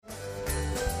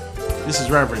This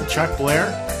is Reverend Chuck Blair.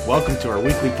 Welcome to our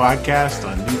weekly podcast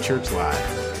on New Church Live.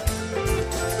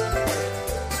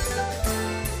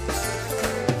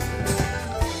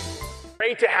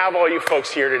 Great to have all you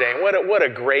folks here today. What a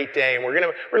great day. And we're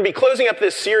gonna be closing up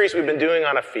this series we've been doing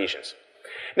on Ephesians.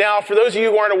 Now, for those of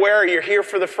you who aren't aware, you're here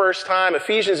for the first time,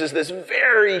 Ephesians is this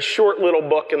very short little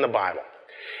book in the Bible.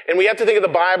 And we have to think of the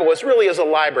Bible as really as a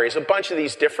library. It's a bunch of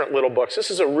these different little books.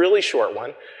 This is a really short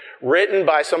one, written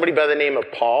by somebody by the name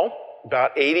of Paul,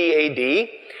 about 80 AD.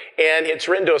 And it's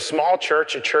written to a small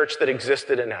church, a church that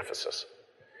existed in Ephesus.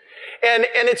 And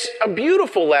it's a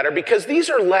beautiful letter because these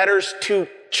are letters to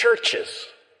churches.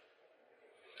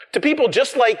 To people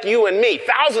just like you and me,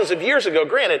 thousands of years ago,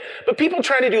 granted, but people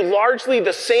trying to do largely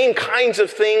the same kinds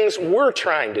of things we're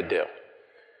trying to do.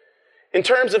 In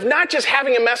terms of not just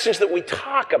having a message that we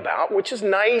talk about, which is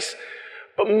nice,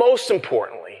 but most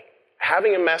importantly,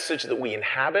 having a message that we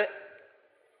inhabit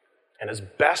and as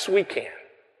best we can,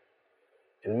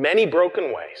 in many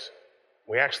broken ways,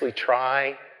 we actually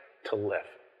try to live.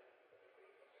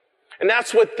 And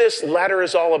that's what this letter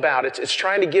is all about. It's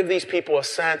trying to give these people a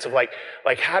sense of like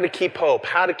how to keep hope,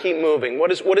 how to keep moving. What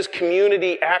does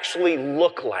community actually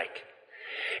look like?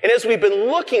 And as we've been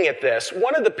looking at this,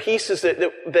 one of the pieces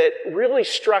that really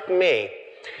struck me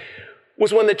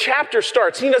was when the chapter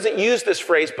starts. He doesn't use this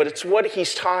phrase, but it's what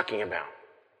he's talking about.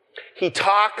 He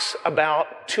talks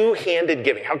about two-handed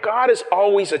giving, how God is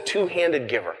always a two-handed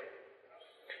giver.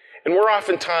 And we're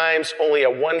oftentimes only a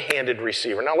one-handed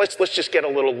receiver. Now let's just get a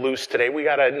little loose today. We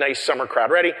got a nice summer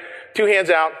crowd. Ready? Two hands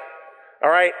out. All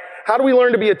right. How do we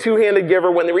learn to be a two-handed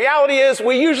giver when the reality is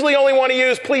we usually only want to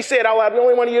use, please say it out loud, we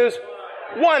only want to use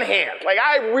one hand. Like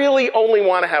I really only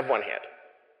want to have one hand.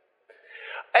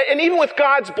 And even with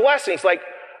God's blessings, like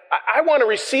I want to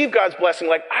receive God's blessing,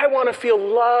 like I want to feel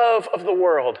love of the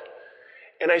world.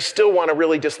 And I still want to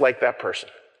really dislike that person.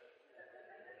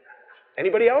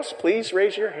 Anybody else? Please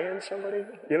raise your hand, somebody.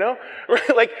 You know?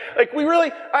 like we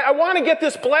really, I want to get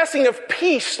this blessing of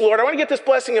peace, Lord. I want to get this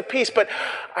blessing of peace, but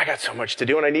I got so much to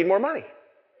do and I need more money.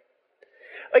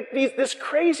 Like this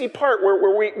crazy part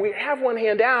where we have one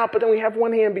hand out, but then we have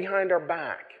one hand behind our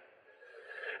back.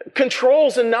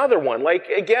 Control's another one. Like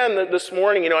again, this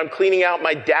morning, I'm cleaning out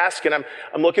my desk and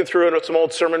I'm looking through it with some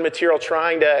old sermon material,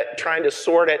 trying to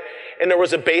sort it. And there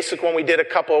was a basic one we did a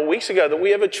couple of weeks ago that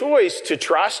we have a choice to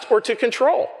trust or to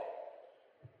control.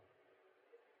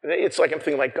 And it's like I'm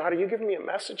thinking, like, God, are you giving me a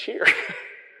message here?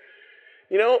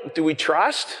 Do we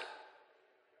trust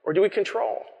or do we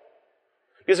control?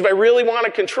 Because if I really want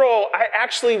to control, I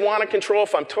actually want to control.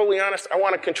 If I'm totally honest, I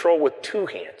want to control with two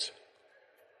hands.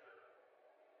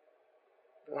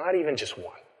 Not even just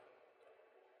one.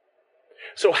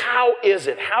 So how is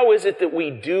it? How is it that we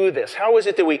do this? How is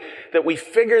it that we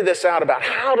figure this out about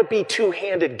how to be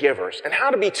two-handed givers and how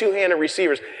to be two-handed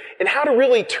receivers and how to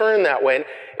really turn that way?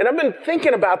 And I've been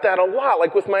thinking about that a lot,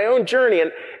 like with my own journey.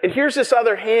 And here's this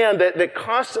other hand that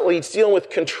constantly is dealing with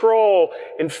control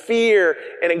and fear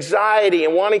and anxiety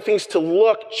and wanting things to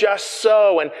look just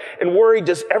so and worried,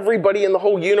 does everybody in the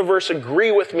whole universe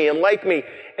agree with me and like me?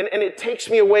 And it takes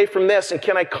me away from this. And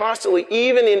can I constantly,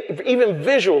 even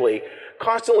visually,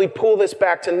 constantly pull this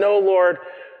back to, no, Lord,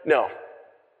 no.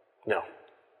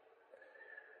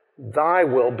 Thy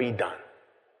will be done.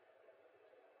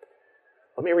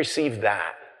 Let me receive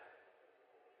that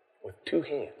with two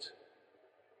hands.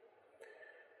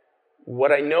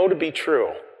 What I know to be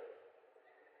true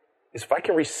is if I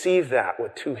can receive that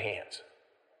with two hands,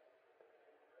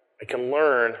 I can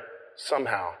learn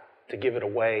somehow to give it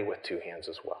away with two hands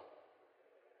as well.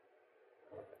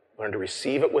 Learn to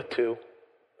receive it with two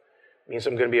means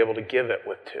I'm going to be able to give it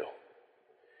with two.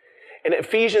 And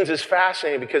Ephesians is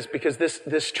fascinating because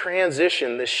this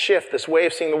transition, this shift, this way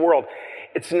of seeing the world,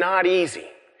 it's not easy.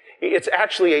 It's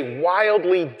actually a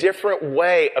wildly different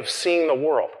way of seeing the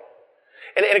world.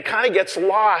 And it kind of gets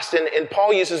lost, and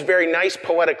Paul uses very nice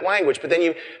poetic language, but then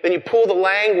you pull the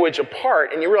language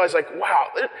apart and you realize like, wow,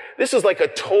 this is like a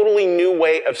totally new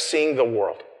way of seeing the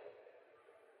world.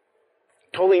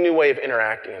 Totally new way of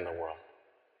interacting in the world.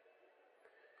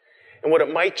 And what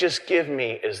it might just give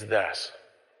me is this.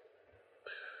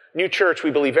 New Church,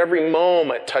 we believe every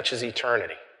moment touches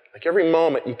eternity. Like every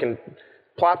moment you can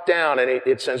plop down and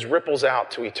it sends ripples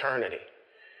out to eternity.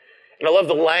 And I love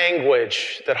the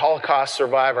language that Holocaust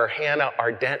survivor Hannah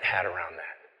Ardent had around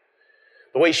that.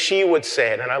 The way she would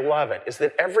say it, and I love it, is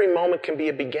that every moment can be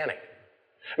a beginning.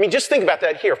 I mean, just think about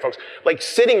that here, folks. Like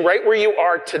sitting right where you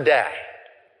are today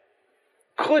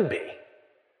could be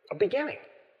a beginning.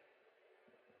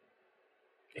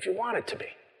 If you want it to be.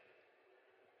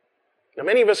 Now,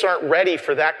 many of us aren't ready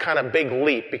for that kind of big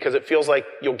leap because it feels like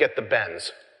you'll get the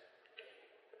bends.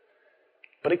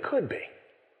 but it could be.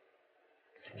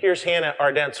 Here's Hannah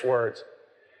Ardent's words.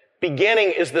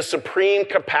 Beginning is the supreme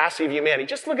capacity of humanity.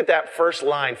 Just look at that first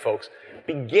line, folks.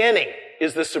 Beginning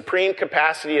is the supreme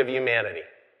capacity of humanity.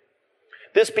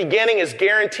 This beginning is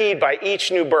guaranteed by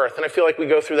each new birth. And I feel like we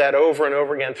go through that over and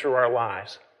over again through our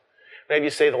lives. Maybe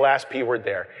you say the last P word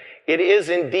there. It is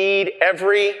indeed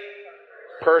every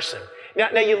person.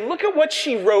 Now you look at what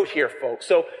she wrote here, folks.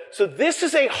 So this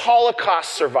is a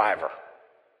Holocaust survivor.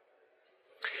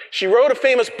 She wrote a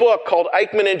famous book called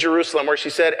Eichmann in Jerusalem, where she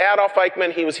said Adolf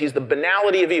Eichmann, he's the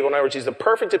banality of evil. In other words, he's the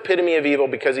perfect epitome of evil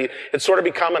because he had sort of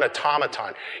become an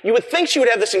automaton. You would think she would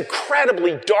have this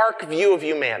incredibly dark view of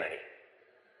humanity.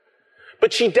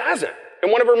 But she doesn't. In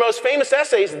one of her most famous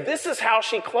essays, this is how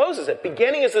she closes it.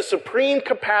 Beginning is the supreme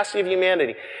capacity of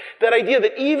humanity. That idea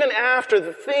that even after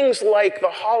the things like the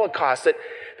Holocaust, that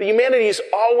the humanity is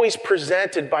always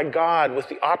presented by God with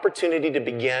the opportunity to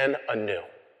begin anew.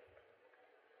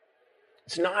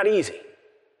 It's not easy.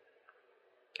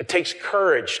 It takes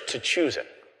courage to choose it.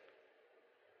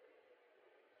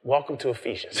 Welcome to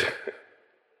Ephesians.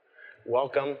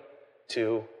 Welcome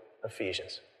to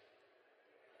Ephesians.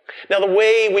 Now, the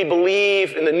way we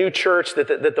believe in the new church that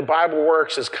the Bible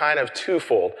works is kind of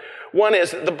twofold. One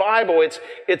is the Bible,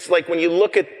 it's like when you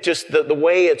look at just the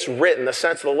way it's written, the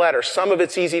sense of the letter, some of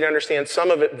it's easy to understand,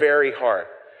 some of it very hard.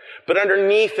 But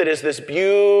underneath it is this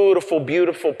beautiful,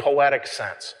 beautiful poetic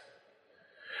sense.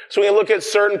 So we look at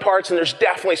certain parts, and there's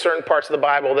definitely certain parts of the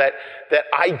Bible that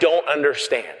I don't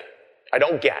understand. I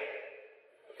don't get.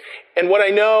 And what I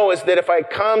know is that if I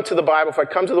come to the Bible, if I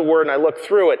come to the Word and I look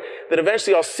through it, that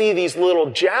eventually I'll see these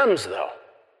little gems, though.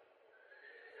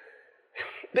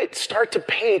 They start to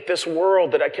paint this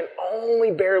world that I can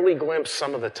only barely glimpse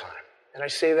some of the time. And I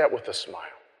say that with a smile.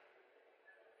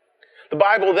 The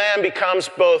Bible then becomes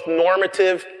both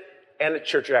normative and a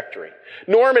trajectory.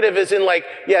 Normative is in like,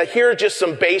 yeah, here are just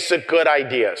some basic good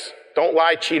ideas. Don't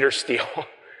lie, cheat, or steal.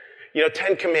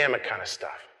 10 Commandment kind of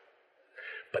stuff.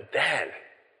 But then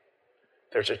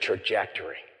there's a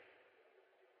trajectory.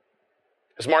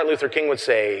 As Martin Luther King would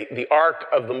say, the arc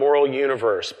of the moral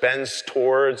universe bends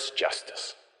towards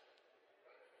justice.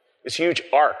 This huge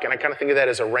arc, and I kind of think of that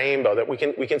as a rainbow that we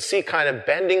can see kind of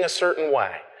bending a certain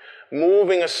way,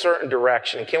 moving a certain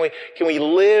direction. And can we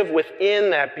live within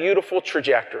that beautiful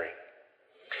trajectory?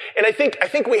 And I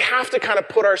think we have to kind of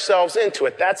put ourselves into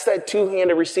it. That's that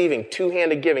two-handed receiving,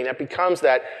 two-handed giving. That becomes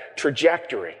that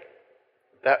trajectory,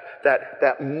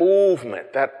 that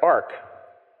movement, that arc.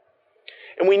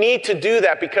 And we need to do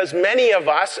that because many of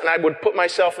us, and I would put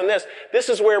myself in this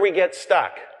is where we get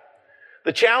stuck.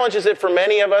 The challenge is that for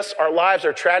many of us, our lives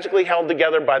are tragically held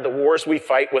together by the wars we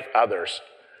fight with others.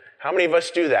 How many of us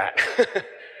do that?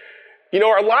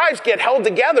 Our lives get held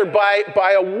together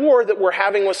by a war that we're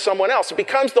having with someone else. It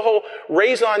becomes the whole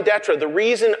raison d'etre, the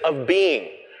reason of being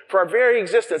for our very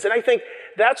existence. And I think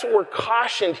that's what we're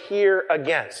cautioned here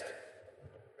against.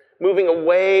 Moving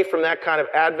away from that kind of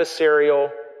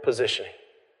adversarial positioning.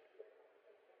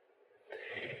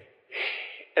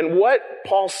 And what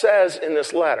Paul says in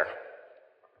this letter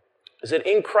is that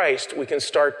in Christ we can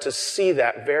start to see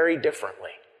that very differently.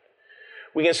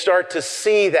 We can start to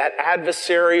see that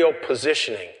adversarial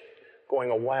positioning going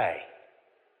away.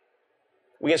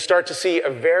 We can start to see a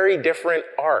very different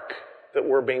arc that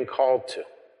we're being called to.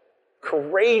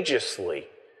 Courageously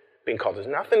being called to.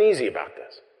 There's nothing easy about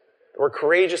this. We're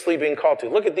courageously being called to.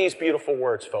 Look at these beautiful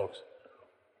words, folks.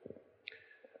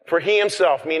 For he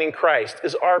himself, meaning Christ,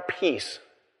 is our peace.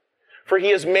 For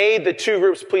he has made the two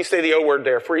groups, please say the O word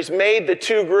there, for he's made the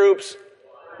two groups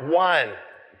one.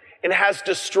 And has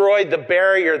destroyed the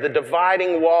barrier, the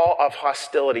dividing wall of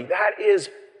hostility. That is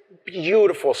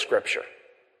beautiful scripture.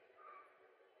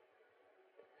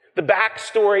 The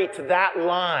backstory to that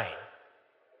line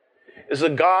is a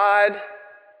God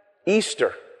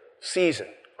Easter season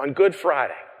on Good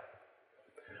Friday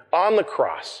on the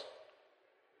cross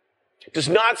does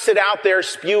not sit out there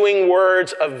spewing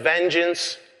words of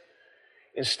vengeance.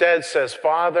 Instead says,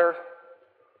 Father,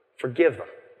 forgive them.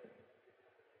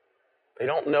 They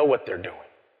don't know what they're doing.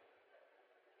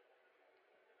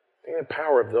 Think of the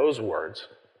power of those words.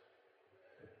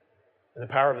 And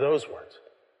the power of those words.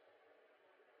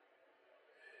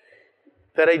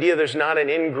 That idea there's not an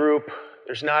in-group,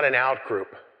 there's not an out-group.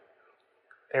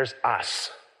 There's us.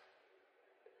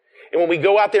 And when we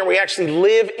go out there and we actually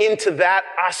live into that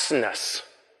usness,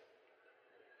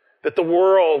 that the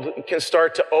world can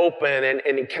start to open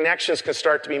and connections can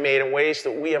start to be made in ways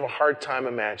that we have a hard time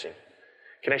imagining.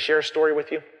 Can I share a story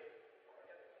with you?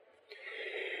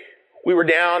 We were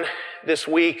down this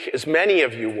week, as many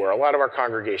of you were. A lot of our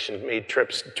congregation made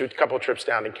trips, a couple of trips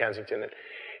down to Kensington.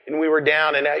 And we were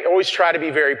down, and I always try to be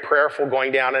very prayerful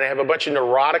going down, and I have a bunch of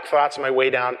neurotic thoughts on my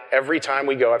way down every time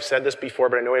we go. I've said this before,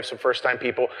 but I know we have some first-time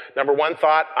people. Number one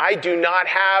thought, I do not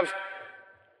have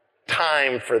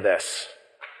time for this.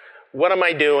 What am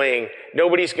I doing?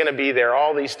 Nobody's going to be there,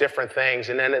 all these different things.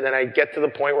 And then I get to the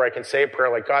point where I can say a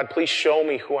prayer like, God, please show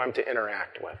me who I'm to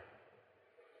interact with.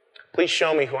 Please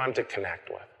show me who I'm to connect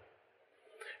with.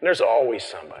 And there's always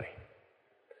somebody.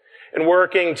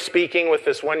 And speaking with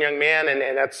this one young man,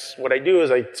 and that's what I do is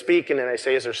I speak and then I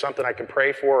say, is there something I can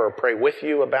pray for or pray with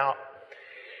you about?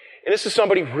 And this is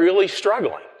somebody really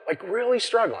struggling, like really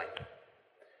struggling.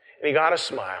 And he got a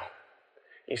smile.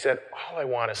 He said, all I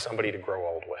want is somebody to grow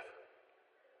old with.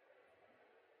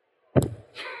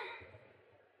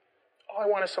 All I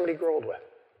want is somebody to grow old with.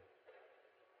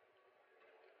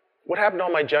 What happened to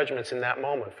all my judgments in that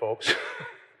moment, folks?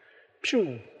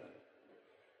 Phew.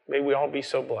 May we all be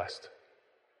so blessed.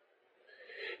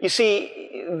 You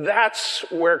see, that's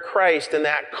where Christ and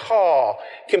that call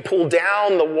can pull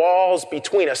down the walls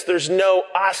between us. There's no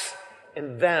us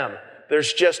and them.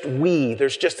 There's just we.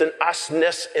 There's just an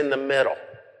usness in the middle.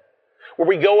 Where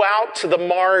we go out to the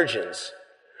margins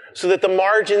so that the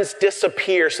margins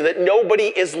disappear, so that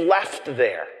nobody is left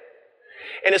there.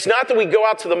 And it's not that we go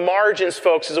out to the margins,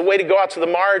 folks, as a way to go out to the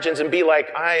margins and be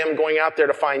like, I am going out there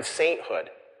to find sainthood.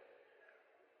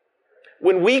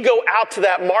 When we go out to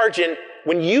that margin,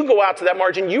 when you go out to that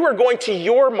margin, you are going to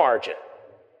your margin,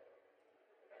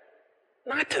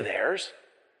 not to theirs.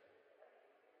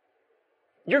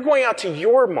 You're going out to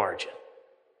your margin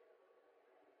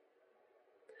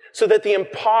so that the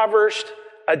impoverished,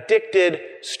 addicted,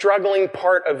 struggling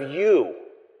part of you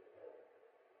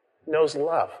knows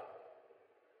love,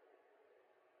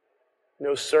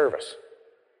 knows service,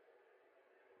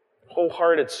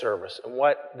 wholehearted service, and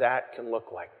what that can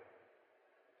look like.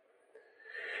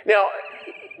 Now,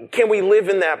 can we live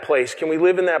in that place? Can we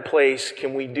live in that place?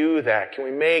 Can we do that? Can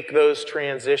we make those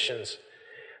transitions?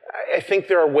 I think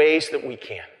there are ways that we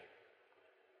can.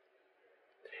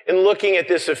 In looking at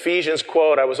this Ephesians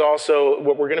quote,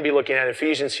 what we're going to be looking at in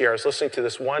Ephesians here, I was listening to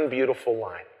this one beautiful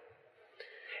line.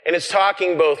 And it's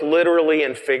talking both literally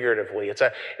and figuratively.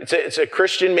 It's a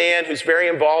Christian man who's very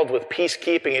involved with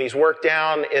peacekeeping, and he's worked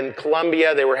down in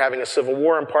Colombia. They were having a civil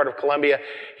war in part of Colombia.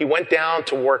 He went down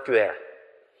to work there.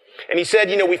 And he said,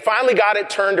 we finally got it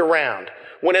turned around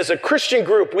when as a Christian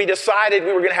group, we decided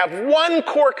we were going to have one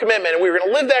core commitment and we were going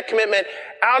to live that commitment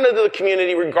out into the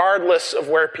community regardless of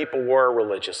where people were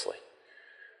religiously.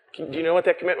 Do you know what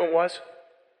that commitment was?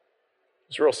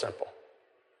 It's real simple.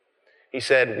 He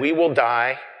said, we will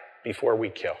die before we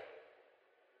kill.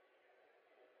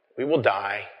 We will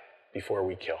die before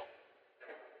we kill.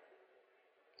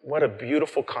 What a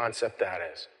beautiful concept that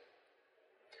is.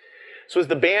 So as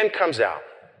the band comes out,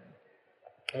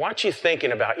 I want you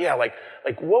thinking about,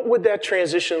 like what would that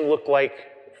transition look like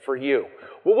for you?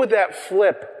 What would that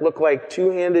flip look like,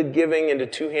 two-handed giving into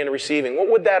two-handed receiving?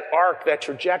 What would that arc, that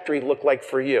trajectory look like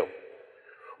for you?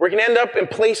 Where you can end up in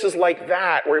places like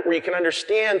that, where you can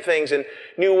understand things in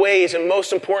new ways, and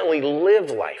most importantly, live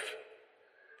life.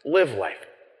 Live life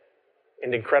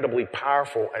in incredibly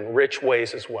powerful and rich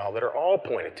ways as well that are all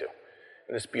pointed to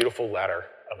in this beautiful letter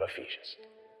of Ephesians.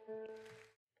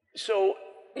 So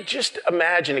just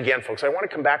imagine again, folks, I want to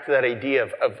come back to that idea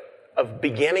of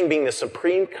beginning being the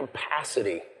supreme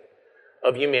capacity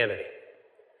of humanity.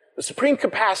 The supreme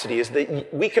capacity is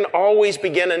that we can always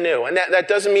begin anew. And that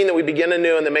doesn't mean that we begin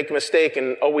anew and then make a mistake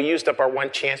and, we used up our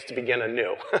one chance to begin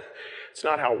anew. It's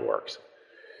not how it works.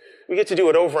 We get to do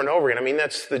it over and over again. I mean,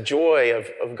 that's the joy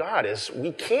of God, is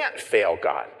we can't fail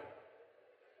God.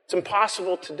 It's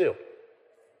impossible to do.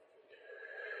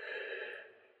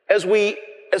 As we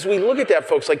look at that,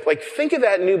 folks, like think of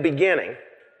that new beginning,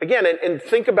 again, and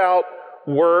think about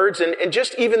words and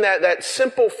just even that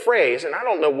simple phrase, and I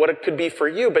don't know what it could be for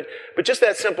you, but just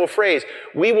that simple phrase,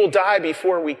 we will die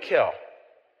before we kill.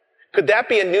 Could that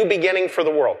be a new beginning for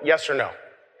the world? Yes or no?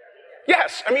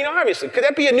 Yes. I mean, obviously. Could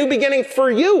that be a new beginning for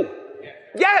you?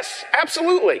 Yes,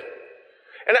 absolutely.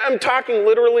 And I'm talking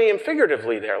literally and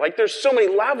figuratively there. Like there's so many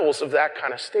levels of that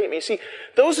kind of statement. You see,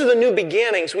 those are the new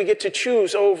beginnings we get to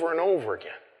choose over and over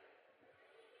again.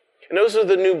 And those are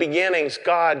the new beginnings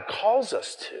God calls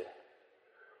us to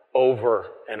over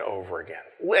and over again.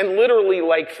 And literally,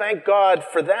 thank God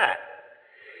for that.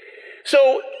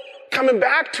 So, coming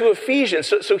back to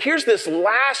Ephesians, so here's this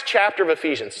last chapter of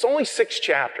Ephesians. It's only 6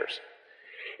 chapters.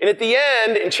 And at the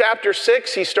end, in chapter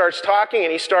 6, he starts talking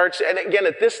and again,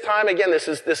 at this time,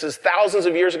 this is thousands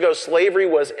of years ago, slavery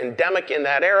was endemic in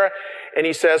that era. And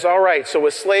he says, all right, so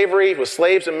with slavery, with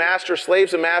slaves and masters,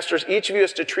 each of you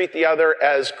is to treat the other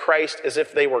as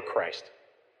if they were Christ.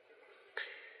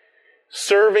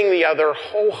 serving the other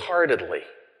wholeheartedly.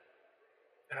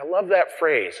 And I love that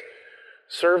phrase,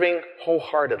 serving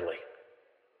wholeheartedly.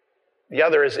 The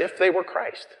other as if they were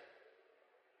Christ.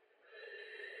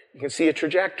 You can see a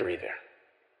trajectory there.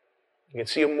 You can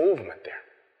see a movement there.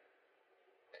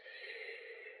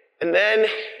 And then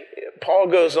Paul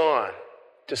goes on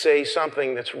to say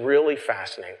something that's really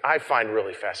fascinating. I find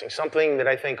really fascinating. Something that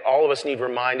I think all of us need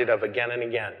reminded of again and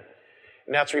again.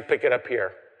 And that's where we pick it up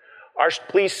here.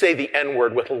 Please say the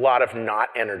N-word with a lot of not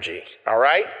energy. All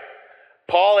right?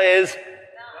 Paul is,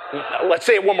 let's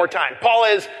say it one more time. Paul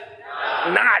is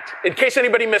not. In case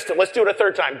anybody missed it, let's do it a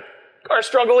third time. Our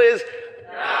struggle is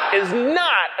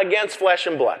not against flesh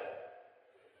and blood.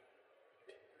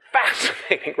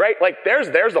 Fascinating, right? Like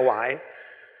there's a line.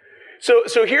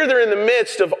 So here they're in the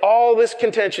midst of all this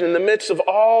contention, in the midst of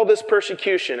all this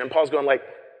persecution, and Paul's going like,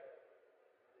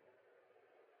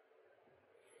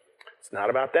 it's not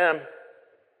about them.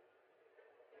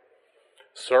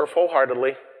 Serve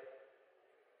wholeheartedly.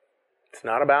 It's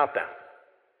not about them.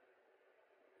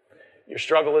 Your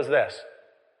struggle is this.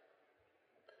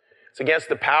 It's against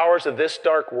the powers of this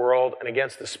dark world and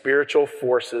against the spiritual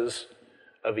forces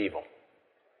of evil.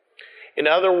 In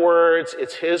other words,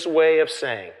 it's his way of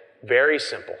saying, very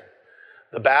simple,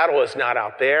 the battle is not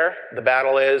out there. The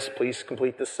battle is, please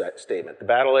complete this statement, the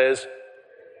battle is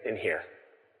in here.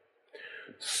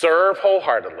 Serve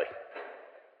wholeheartedly.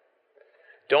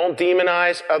 Don't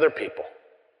demonize other people.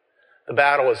 The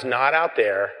battle is not out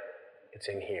there, it's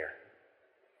in here.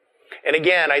 And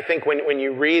again, I think when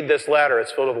you read this letter,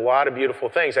 it's filled with a lot of beautiful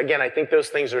things. Again, I think those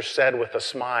things are said with a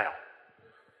smile.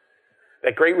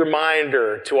 That great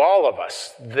reminder to all of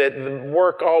us that the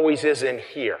work always is in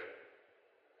here.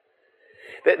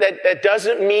 That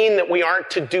doesn't mean that we aren't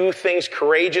to do things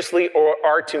courageously or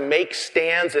are to make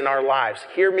stands in our lives.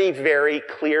 Hear me very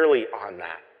clearly on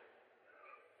that.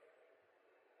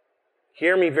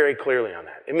 Hear me very clearly on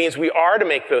that. It means we are to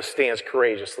make those stands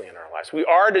courageously in our lives. We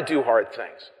are to do hard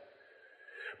things.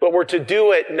 But we're to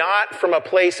do it not from a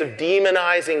place of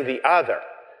demonizing the other.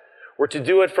 We're to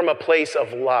do it from a place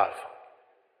of love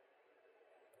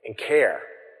and care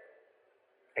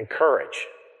and courage.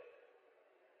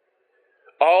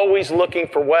 Always looking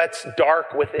for what's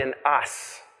dark within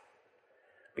us,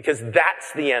 because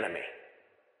that's the enemy,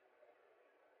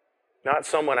 not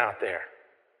someone out there.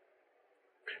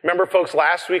 Remember, folks,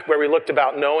 last week where we looked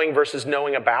about knowing versus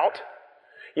knowing about?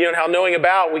 You know how knowing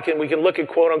about, we can look at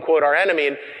quote unquote our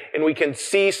enemy and we can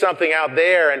see something out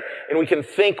there and we can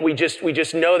think we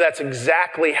just know that's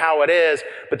exactly how it is,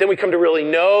 but then we come to really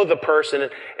know the person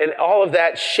and all of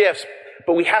that shifts,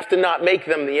 but we have to not make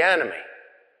them the enemy.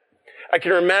 I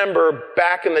can remember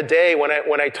back in the day when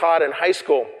I taught in high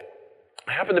school,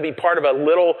 I happened to be part of a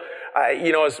little, I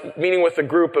was meeting with a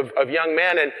group of young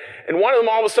men, and one of them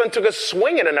all of a sudden took a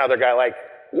swing at another guy, like,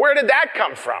 where did that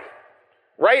come from?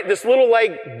 Right? This little,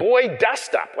 boy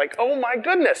dust-up, oh my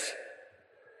goodness.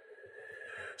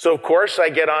 So, of course, I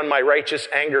get on my righteous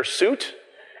anger suit,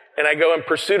 and I go in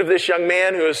pursuit of this young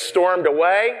man who has stormed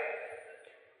away.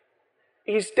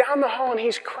 He's down the hall and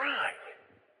he's crying.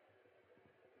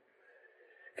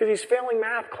 Because he's failing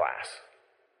math class.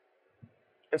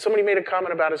 And somebody made a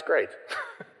comment about his grades.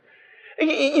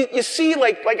 You see,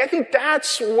 I think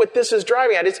that's what this is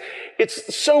driving at.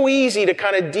 It's so easy to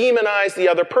kind of demonize the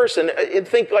other person and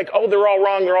think oh, they're all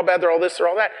wrong, they're all bad, they're all this, they're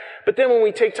all that. But then when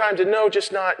we take time to know,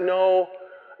 just not know,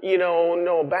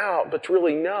 know about, but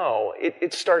really know,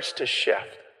 it starts to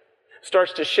shift. It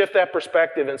starts to shift that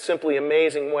perspective in simply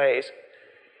amazing ways.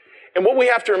 And what we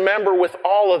have to remember with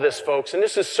all of this, folks, and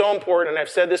this is so important, and I've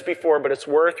said this before, but it's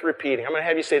worth repeating. I'm going to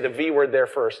have you say the V word there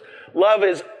first. Love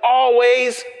is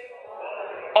always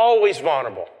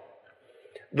vulnerable.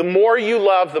 The more you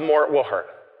love, the more it will hurt.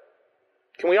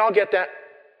 Can we all get that?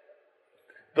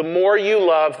 The more you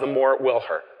love, the more it will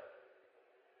hurt.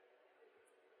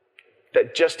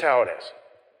 That's just how it is.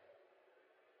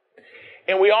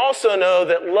 And we also know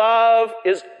that love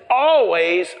is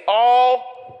always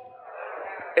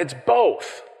it's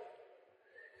both.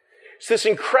 It's this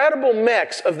incredible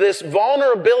mix of this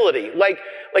vulnerability. Like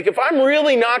if I'm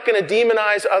really not going to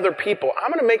demonize other people,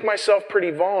 I'm going to make myself pretty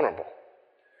vulnerable.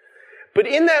 But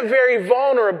in that very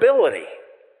vulnerability,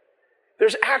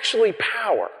 there's actually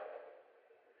power.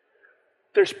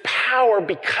 There's power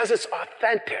because it's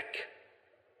authentic.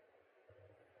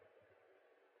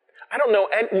 I don't know,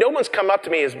 and no one's come up to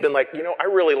me and has been like, I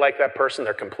really like that person,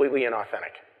 they're completely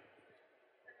inauthentic.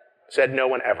 Said no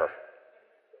one ever.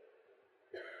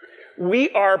 We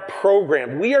are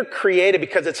programmed, we are created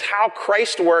because it's how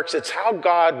Christ works, it's how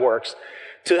God works,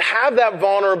 to have that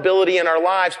vulnerability in our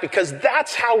lives, because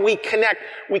that's how we connect.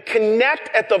 We connect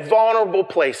at the vulnerable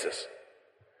places.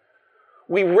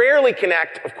 We rarely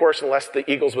connect, of course, unless the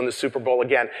Eagles win the Super Bowl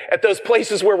again, at those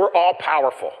places where we're all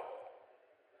powerful.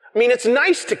 I mean, it's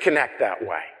nice to connect that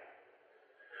way.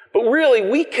 But really,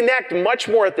 we connect much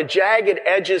more at the jagged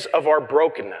edges of our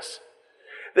brokenness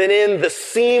than in the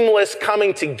seamless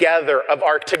coming together of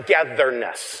our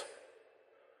togetherness.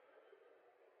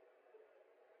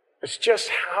 It's just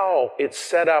how it's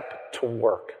set up to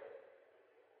work.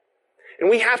 And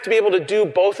we have to be able to do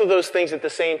both of those things at the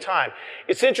same time.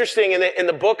 It's interesting, in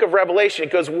the book of Revelation,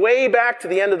 it goes way back to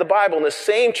the end of the Bible, and the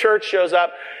same church shows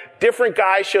up. Different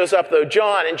guy shows up, though,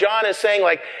 John. And John is saying,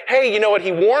 like, hey, you know what?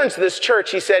 He warns this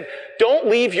church. He said, don't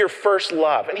leave your first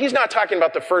love. And he's not talking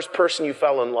about the first person you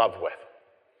fell in love with.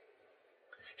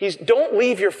 Don't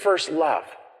leave your first love,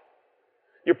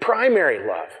 your primary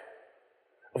love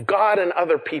of God and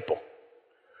other people.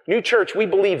 New Church, we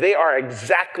believe they are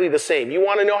exactly the same. You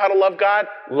want to know how to love God?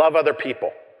 Love other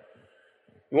people.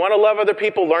 You want to love other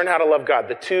people? Learn how to love God.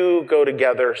 The two go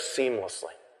together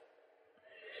seamlessly.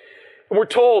 We're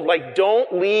told, like,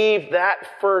 don't leave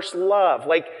that first love.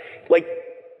 Like,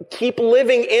 keep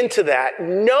living into that,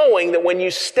 knowing that when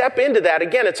you step into that,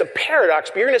 again, it's a paradox,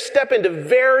 but you're going to step into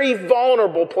very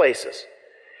vulnerable places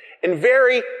and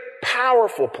very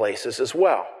powerful places as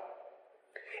well.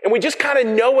 And we just kind of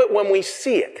know it when we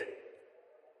see it.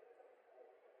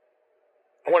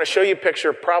 I want to show you a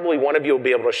picture. Probably one of you will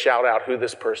be able to shout out who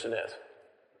this person is.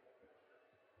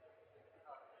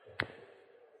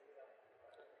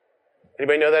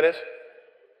 Anybody know who that is?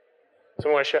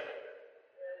 Someone want to shout?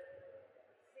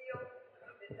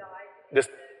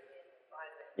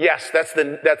 Yes, that's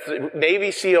the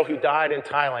Navy SEAL who died in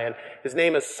Thailand. His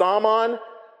name is Salman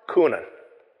Kunan.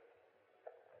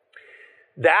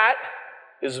 That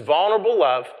is vulnerable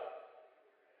love.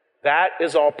 That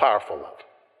is all-powerful love.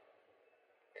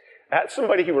 That's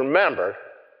somebody who remembered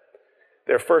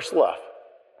their first love.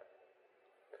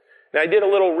 Now, I did a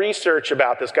little research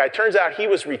about this guy. Turns out he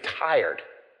was retired.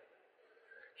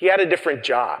 He had a different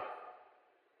job.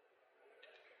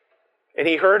 And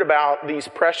he heard about these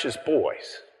precious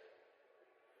boys.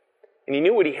 And he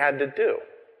knew what he had to do.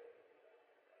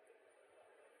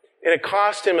 And it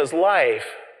cost him his life,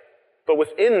 but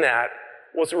within that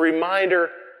was a reminder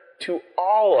to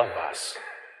all of us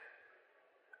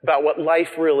about what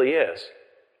life really is.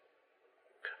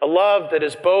 A love that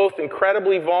is both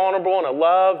incredibly vulnerable and a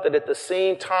love that at the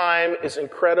same time is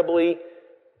incredibly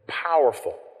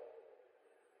powerful.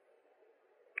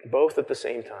 Both at the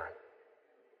same time.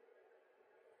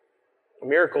 A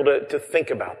miracle to think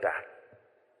about that.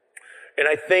 And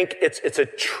I think it's a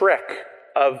trick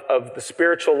of the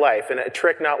spiritual life, and a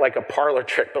trick not like a parlor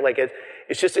trick, but like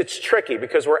it's tricky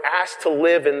because we're asked to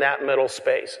live in that middle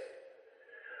space.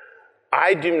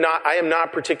 I am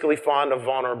not particularly fond of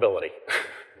vulnerability.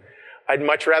 I'd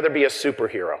much rather be a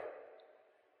superhero.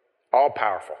 All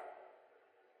powerful.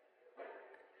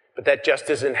 But that just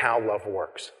isn't how love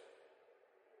works.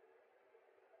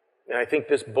 And I think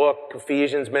this book,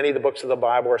 Ephesians, many of the books of the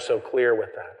Bible are so clear with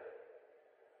that.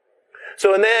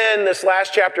 So, and then this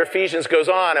last chapter, Ephesians, goes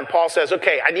on, and Paul says,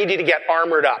 okay, I need you to get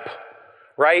armored up,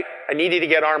 right? I need you to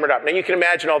get armored up. Now you can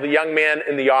imagine all the young men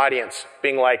in the audience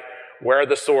being like, where are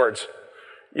the swords?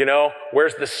 You know,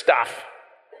 where's the stuff?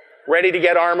 Ready to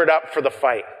get armored up for the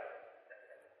fight.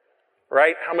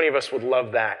 Right? How many of us would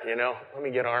love that, you know? Let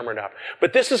me get armored up.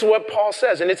 But this is what Paul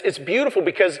says, and it's beautiful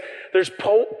because there's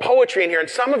poetry in here, and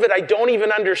some of it I don't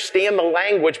even understand the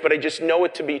language, but I just know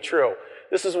it to be true.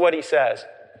 This is what he says.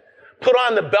 Put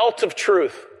on the belt of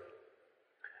truth,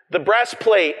 the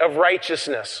breastplate of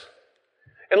righteousness.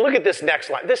 And look at this next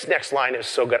line. This next line is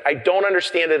so good. I don't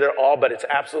understand it at all, but it's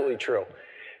absolutely true.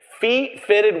 Feet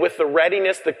fitted with the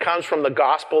readiness that comes from the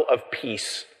gospel of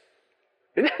peace.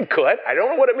 Isn't that good? I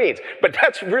don't know what it means, but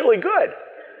that's really good.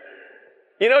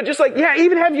 You know, just like, yeah,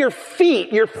 even have your feet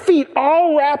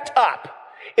all wrapped up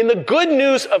in the good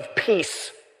news of peace.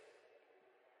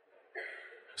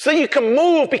 So you can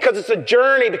move because it's a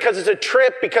journey, because it's a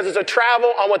trip, because it's a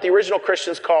travel on what the original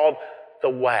Christians called the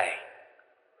way.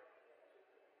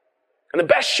 And the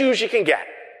best shoes you can get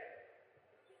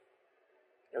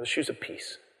are the shoes of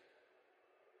peace.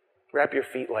 Wrap your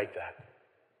feet like that.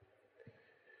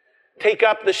 Take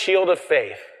up the shield of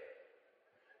faith,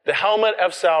 the helmet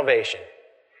of salvation,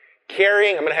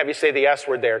 carrying, I'm going to have you say the S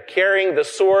word there, carrying the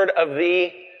sword of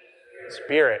the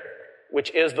Spirit,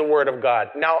 which is the word of God.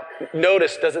 Now,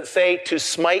 notice, does it say to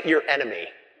smite your enemy?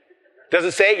 Does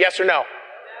it say yes or no?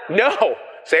 No.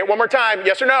 Say it one more time.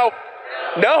 Yes or no?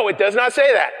 No, it does not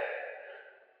say that.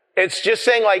 It's just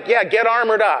saying like, yeah, get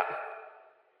armored up.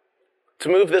 to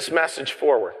move this message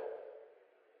forward.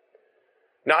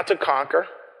 Not to conquer,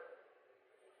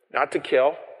 not to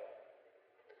kill,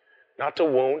 not to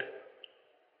wound,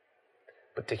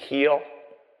 but to heal,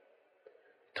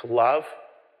 to love,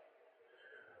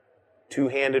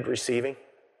 two-handed receiving,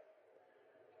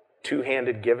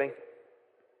 two-handed giving.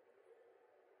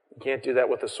 You can't do that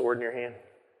with a sword in your hand.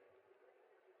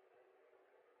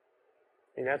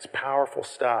 I mean, that's powerful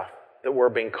stuff that we're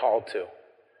being called to.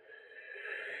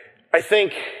 I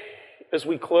think as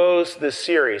we close this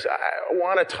series, I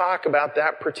want to talk about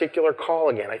that particular call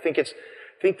again. I think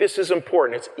this is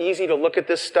important. It's easy to look at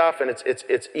this stuff, and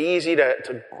it's easy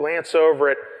to glance over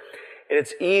it, and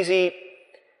it's easy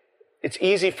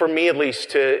for me at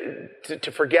least to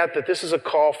forget that this is a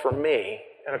call for me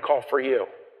and a call for you.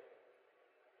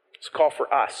 It's a call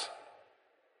for us.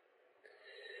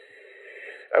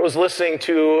 I was listening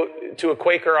to a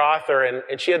Quaker author,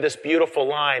 and she had this beautiful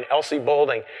line, Elsie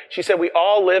Boulding. She said, we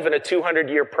all live in a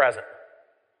 200-year present.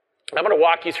 I'm going to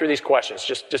walk you through these questions.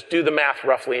 Just do the math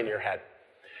roughly in your head.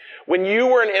 When you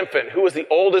were an infant, who was the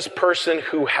oldest person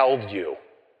who held you?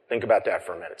 Think about that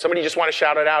for a minute. Somebody just want to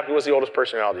shout it out? Who was the oldest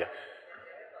person who held you?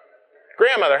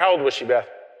 Grandmother. How old was she, Beth?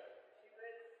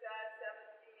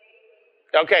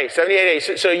 Okay, 78,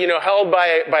 80. So held by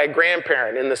a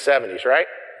grandparent in the 70s, right?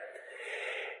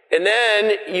 And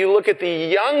then you look at the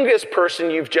youngest person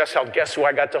you've just held. Guess who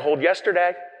I got to hold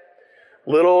yesterday?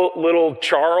 Little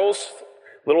Charles.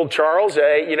 Little Charles,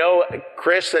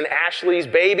 Chris and Ashley's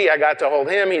baby. I got to hold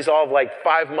him. He's all of like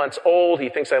 5 months old. He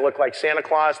thinks I look like Santa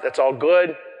Claus. That's all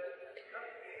good.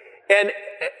 And,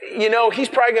 he's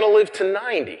probably going to live to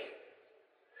 90.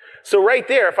 So right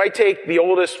there, if I take the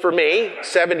oldest for me,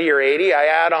 70 or 80, I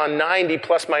add on 90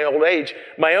 plus my own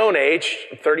age,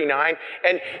 39,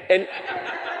 and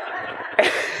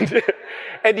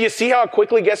and do you see how it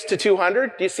quickly gets to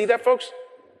 200? Do you see that, folks?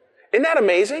 Isn't that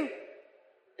amazing?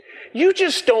 You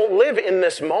just don't live in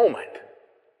this moment.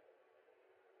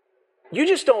 You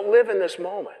just don't live in this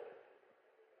moment.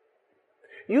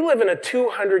 You live in a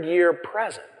 200-year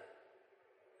present.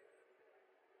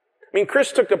 I mean,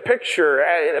 Chris took a picture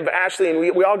of Ashley, and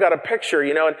we all got a picture,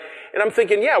 and I'm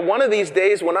thinking, yeah, one of these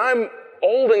days when I'm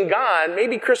old and gone,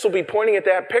 maybe Chris will be pointing at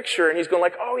that picture, and he's going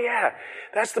like, oh yeah,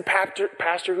 that's the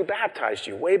pastor who baptized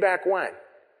you way back when.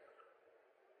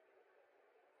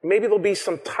 Maybe there'll be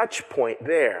some touch point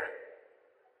there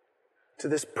to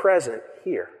this present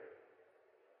here.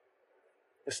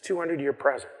 This 200-year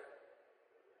present.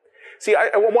 See,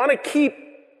 I want to keep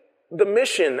the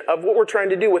mission of what we're trying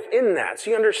to do within that. So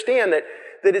you understand that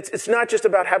it's not just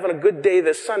about having a good day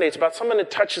this Sunday. It's about something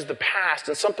that touches the past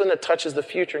and something that touches the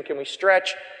future. And can we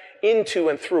stretch into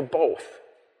and through both?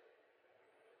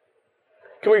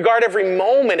 Can we regard every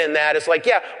moment in that as like,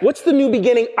 yeah, what's the new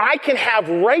beginning I can have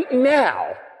right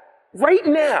now,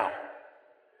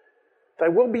 thy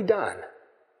will be done.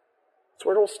 That's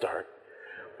where it will start.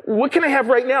 What can I have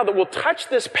right now that will touch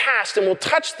this past and will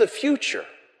touch the future?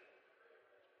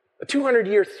 A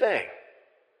 200-year thing.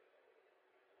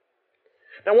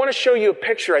 Now, I want to show you a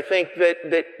picture, I think,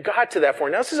 that got to that for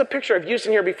me. Now, this is a picture I've used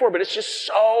in here before, but it's just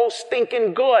so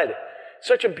stinking good.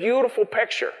 Such a beautiful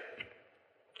picture.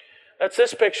 That's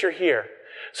this picture here.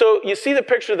 So you see the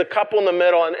picture of the couple in the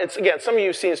middle, and it's, again, some of you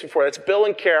have seen this before. That's Bill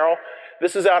and Carol.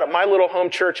 This is out at my little home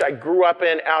church I grew up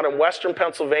in out in western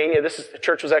Pennsylvania. The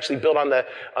church was actually built on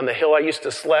the hill I used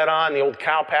to sled on, the old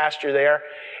cow pasture there.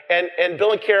 And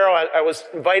Bill and Carol, I was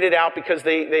invited out because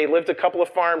they lived a couple of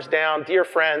farms down, dear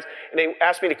friends, and they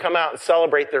asked me to come out and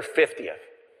celebrate their 50th.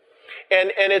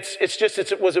 And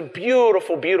it was a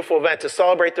beautiful, beautiful event to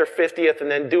celebrate their 50th and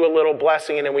then do a little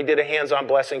blessing, and then we did a hands-on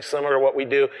blessing similar to what we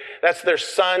do. That's their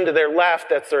son to their left,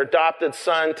 that's their adopted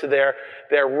son to their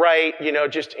right,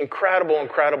 just incredible,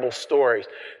 incredible stories.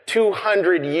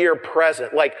 200-year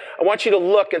present. Like, I want you to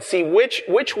look and see which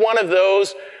one of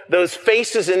those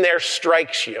faces in there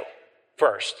strikes you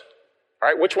first. All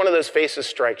right, which one of those faces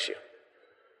strikes you?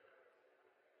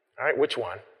 All right, which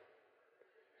one?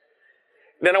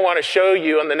 Then I want to show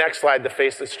you on the next slide the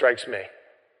face that strikes me.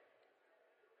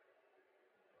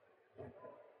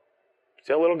 See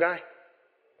that little guy?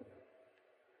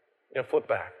 Flip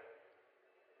back.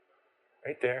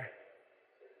 Right there.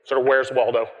 Sort of, where's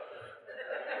Waldo?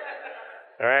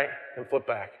 All right, and flip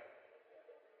back.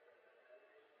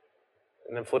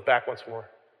 And then flip back once more.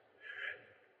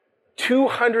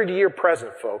 200-year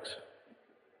present, folks.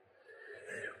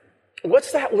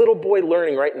 What's that little boy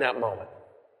learning right in that moment?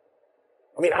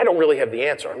 I mean, I don't really have the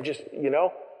answer. I'm just,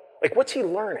 like, what's he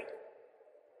learning?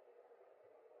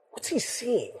 What's he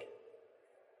seeing?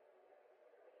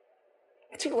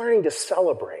 What's he learning to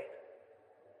celebrate?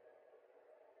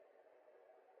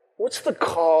 What's the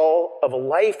call of a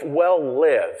life well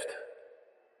lived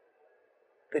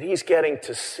that he's getting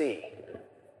to see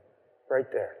right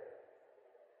there?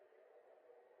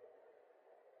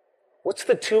 What's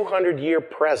the 200-year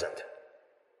present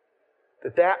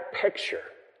that picture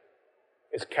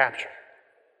is captured?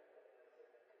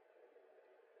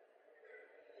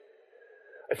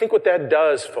 I think what that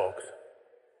does, folks,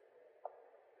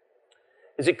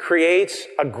 is it creates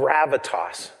a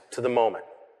gravitas to the moment.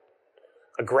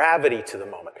 A gravity to the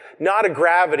moment. Not a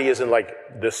gravity as in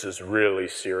like, this is really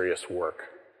serious work.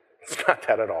 It's not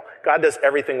that at all. God does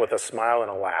everything with a smile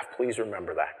and a laugh. Please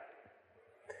remember that.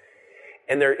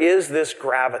 And there is this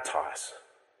gravitas.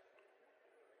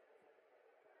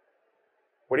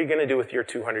 What are you going to do with your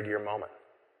 200-year moment?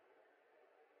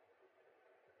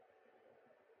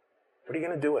 What are you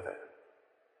going to do with it?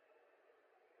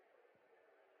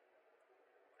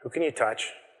 Who can you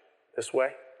touch this way?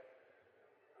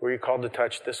 Who are you called to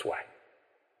touch this way?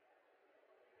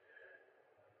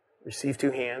 Receive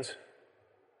 2 hands.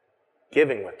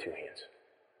 Giving with 2 hands.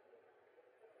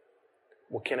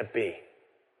 What can it be?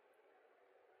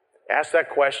 Ask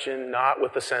that question not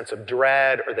with a sense of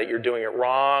dread or that you're doing it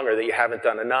wrong or that you haven't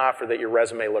done enough or that your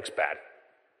resume looks bad.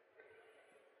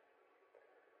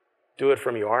 Do it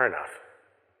from you are enough.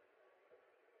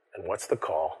 And what's the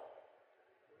call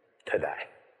today?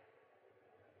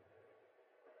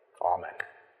 Amen.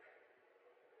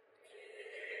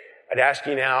 I'd ask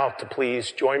you now to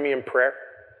please join me in prayer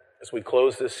as we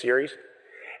close this series.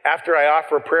 After I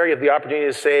offer a prayer, you have the opportunity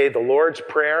to say the Lord's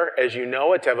Prayer as you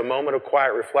know it, to have a moment of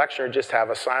quiet reflection or just have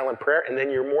a silent prayer, and then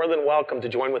you're more than welcome to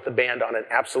join with the band on an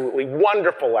absolutely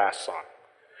wonderful last song.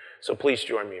 So please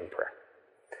join me in prayer.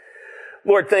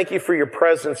 Lord, thank you for your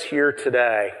presence here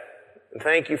today, and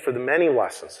thank you for the many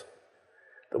lessons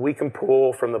that we can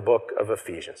pull from the book of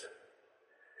Ephesians.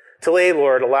 Today,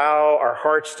 Lord, allow our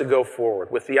hearts to go forward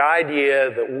with the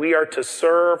idea that we are to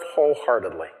serve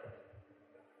wholeheartedly,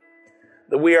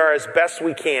 that we are as best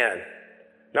we can,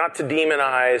 not to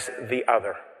demonize the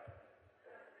other,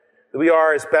 that we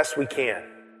are as best we can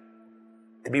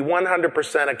to be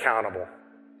 100% accountable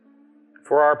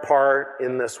for our part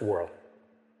in this world,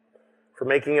 for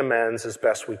making amends as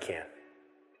best we can.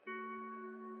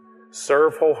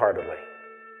 Serve wholeheartedly.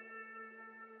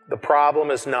 The problem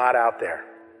is not out there.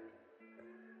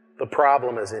 The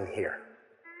problem is in here.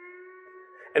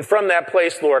 And from that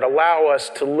place, Lord, allow us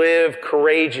to live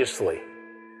courageously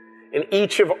in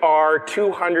each of our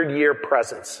 200-year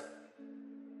presence.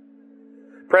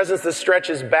 Presence that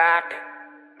stretches back,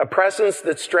 a presence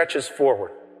that stretches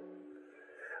forward.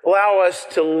 Allow us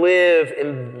to live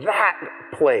in that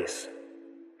place,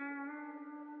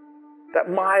 that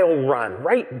mile run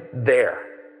right there.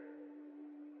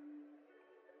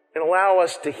 And allow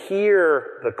us to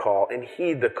hear the call and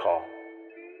heed the call.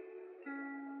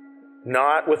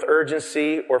 Not with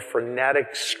urgency or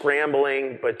frenetic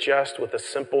scrambling, but just with a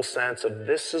simple sense of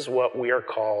this is what we are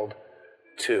called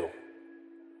to.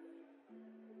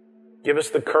 Give us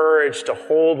the courage to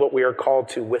hold what we are called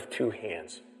to with 2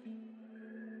 hands.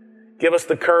 Give us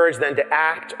the courage then to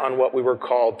act on what we were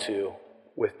called to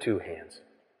with 2 hands.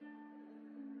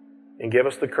 And give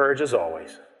us the courage, as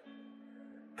always,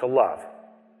 to love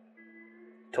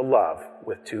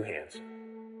with 2 hands.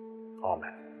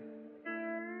 Amen.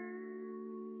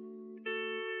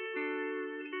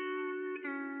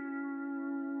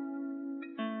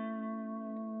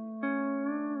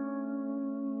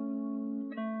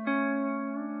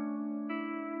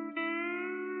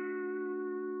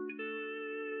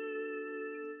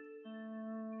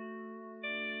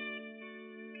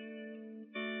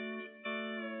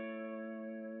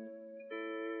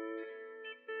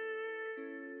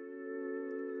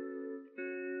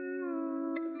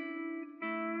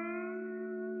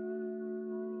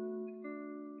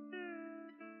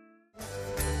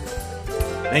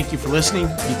 Thank you for listening.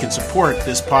 You can support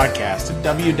this podcast at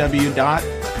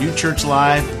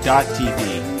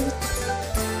www.newchurchlive.tv.